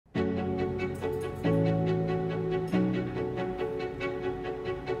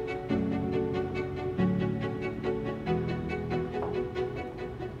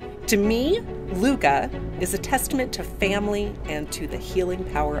To me, Luca is a testament to family and to the healing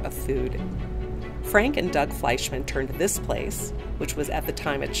power of food. Frank and Doug Fleischman turned this place, which was at the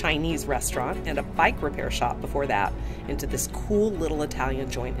time a Chinese restaurant and a bike repair shop before that, into this cool little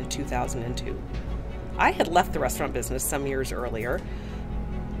Italian joint in 2002. I had left the restaurant business some years earlier,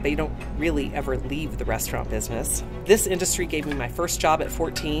 but you don't really ever leave the restaurant business. This industry gave me my first job at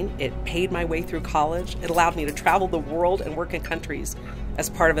 14. It paid my way through college. It allowed me to travel the world and work in countries as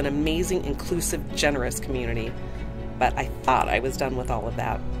part of an amazing, inclusive, generous community. But I thought I was done with all of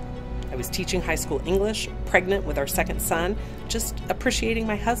that. I was teaching high school English, pregnant with our second son, just appreciating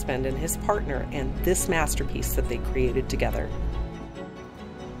my husband and his partner and this masterpiece that they created together.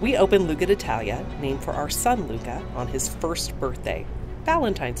 We opened Luca d'Italia, named for our son Luca, on his first birthday,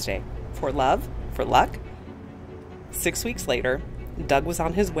 Valentine's Day. For love, for luck. 6 weeks later, Doug was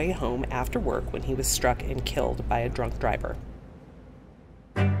on his way home after work when he was struck and killed by a drunk driver.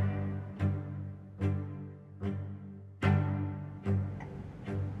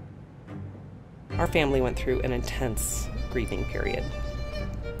 Our family went through an intense grieving period.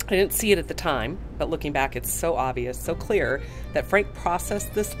 I didn't see it at the time, but looking back, it's so obvious, so clear that Frank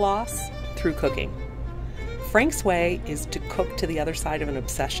processed this loss through cooking. Frank's way is to cook to the other side of an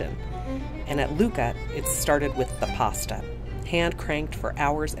obsession. And at Luca, it started with the pasta. Hand-cranked for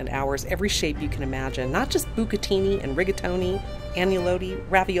hours and hours, every shape you can imagine. Not just bucatini and rigatoni, agnolotti,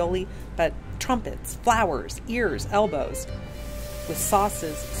 ravioli, but trumpets, flowers, ears, elbows. With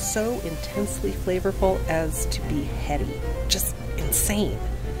sauces so intensely flavorful as to be heady. Just insane.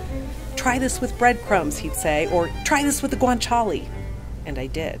 Try this with breadcrumbs, he'd say, or try this with the guanciale. And I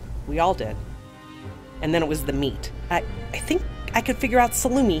did. We all did. And then it was the meat. I think I could figure out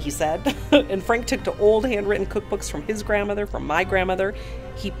salumi, he said. And Frank took to old handwritten cookbooks from his grandmother, from my grandmother.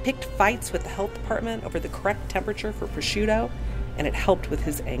 He picked fights with the health department over the correct temperature for prosciutto, and it helped with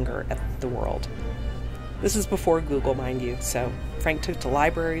his anger at the world. This is before Google, mind you, so Frank took to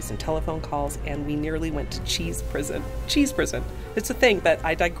libraries and telephone calls, and we nearly went to cheese prison. Cheese prison. It's a thing, but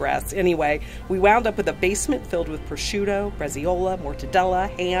I digress. Anyway, we wound up with a basement filled with prosciutto, bresaola, mortadella,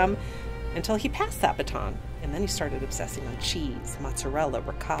 ham, until he passed that baton. And then he started obsessing on cheese, mozzarella,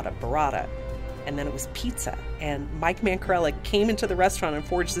 ricotta, burrata. And then it was pizza. And Mike Mancarella came into the restaurant and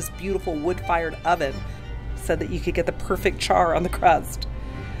forged this beautiful wood-fired oven so that you could get the perfect char on the crust.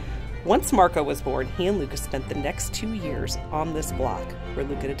 Once Marco was born, he and Luca spent the next 2 years on this block where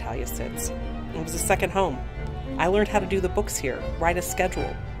Luca d'Italia sits. It was a second home. I learned how to do the books here, write a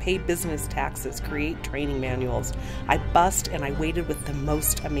schedule, pay business taxes, create training manuals. I bussed and I waited with the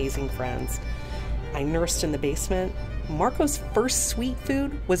most amazing friends. I nursed in the basement. Marco's first sweet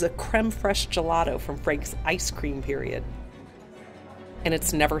food was a creme fraiche gelato from Frank's ice cream period. And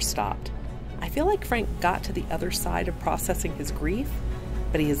it's never stopped. I feel like Frank got to the other side of processing his grief,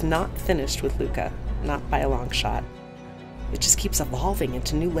 but he is not finished with Luca, not by a long shot. It just keeps evolving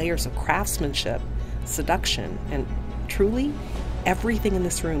into new layers of craftsmanship, seduction, and truly, everything in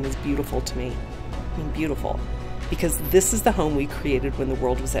this room is beautiful to me. I mean, beautiful. Because this is the home we created when the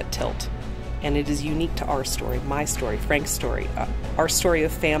world was at tilt. And it is unique to our story, my story, Frank's story, our story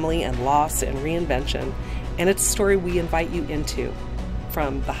of family and loss and reinvention. And it's a story we invite you into.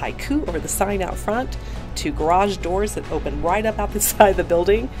 From the haiku over the sign out front, to garage doors that open right up out the side of the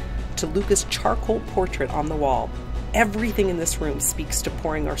building, to Luca's charcoal portrait on the wall. Everything in this room speaks to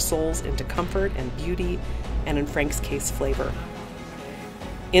pouring our souls into comfort and beauty, and in Frank's case, flavor.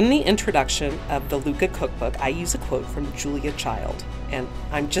 In the introduction of the Luca cookbook, I use a quote from Julia Child, and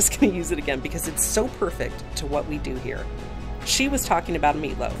I'm just going to use it again because it's so perfect to what we do here. She was talking about a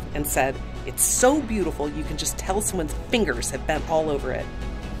meatloaf and said, "It's so beautiful you can just tell someone's fingers have been all over it."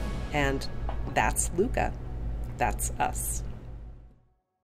 And that's Luca. That's us.